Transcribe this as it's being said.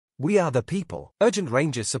We are the people. Urgent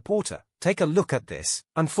Rangers supporter, take a look at this.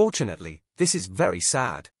 Unfortunately, this is very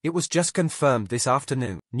sad. It was just confirmed this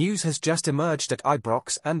afternoon. News has just emerged at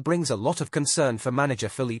Ibrox and brings a lot of concern for manager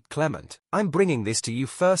Philippe Clement. I'm bringing this to you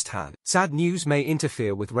firsthand. Sad news may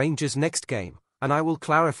interfere with Rangers' next game, and I will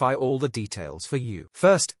clarify all the details for you.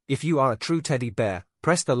 First, if you are a true teddy bear,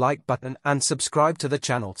 press the like button and subscribe to the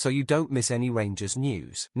channel so you don't miss any Rangers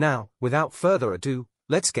news. Now, without further ado,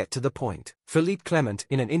 let's get to the point. Philippe Clement,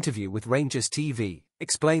 in an interview with Rangers TV,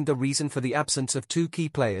 explained the reason for the absence of two key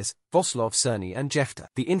players, Voslov Cerny and Jefter.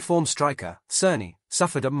 The informed striker, Cerny,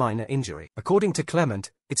 suffered a minor injury. According to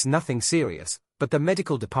Clement, it's nothing serious, but the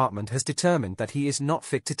medical department has determined that he is not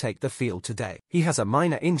fit to take the field today. He has a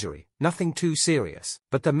minor injury, nothing too serious,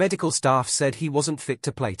 but the medical staff said he wasn't fit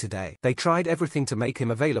to play today. They tried everything to make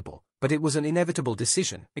him available, but it was an inevitable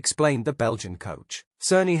decision, explained the Belgian coach.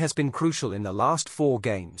 Cerny has been crucial in the last 4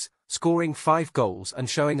 games, scoring 5 goals and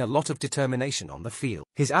showing a lot of determination on the field.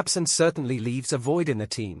 His absence certainly leaves a void in the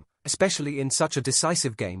team, especially in such a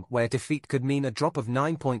decisive game where defeat could mean a drop of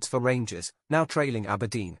 9 points for Rangers, now trailing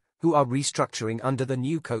Aberdeen, who are restructuring under the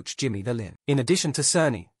new coach Jimmy the Lin. In addition to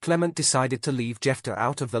Cerny, Clement decided to leave Jefter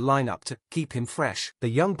out of the lineup to keep him fresh. The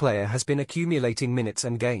young player has been accumulating minutes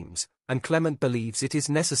and games, and Clement believes it is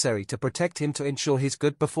necessary to protect him to ensure his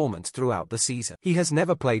good performance throughout the season. He has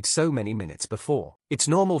never played so many minutes before. It's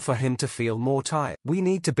normal for him to feel more tired. We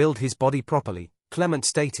need to build his body properly, Clement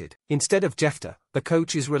stated. Instead of Jefter, the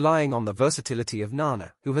coach is relying on the versatility of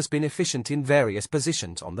Nana, who has been efficient in various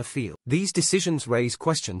positions on the field. These decisions raise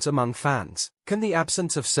questions among fans. Can the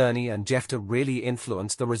absence of Cerny and Jefter really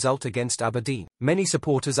influence the result against Aberdeen? Many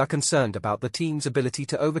supporters are concerned about the team's ability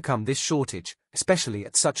to overcome this shortage, especially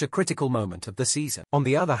at such a critical moment of the season. On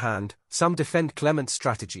the other hand, some defend Clement's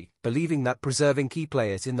strategy, believing that preserving key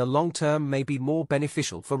players in the long term may be more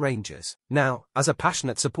beneficial for Rangers. Now, as a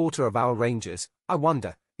passionate supporter of our Rangers, I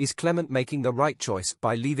wonder, is Clement making the right choice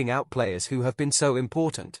by leaving out players who have been so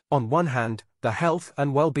important? On one hand, the health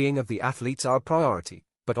and well-being of the athletes are a priority,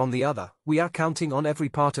 but on the other, we are counting on every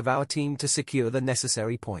part of our team to secure the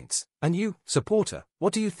necessary points. And you, supporter,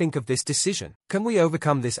 what do you think of this decision? Can we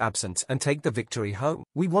overcome this absence and take the victory home?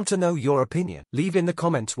 We want to know your opinion. Leave in the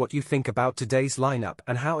comments what you think about today's lineup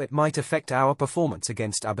and how it might affect our performance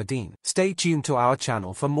against Aberdeen. Stay tuned to our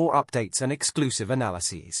channel for more updates and exclusive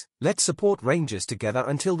analyses. Let's support Rangers together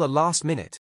until the last minute.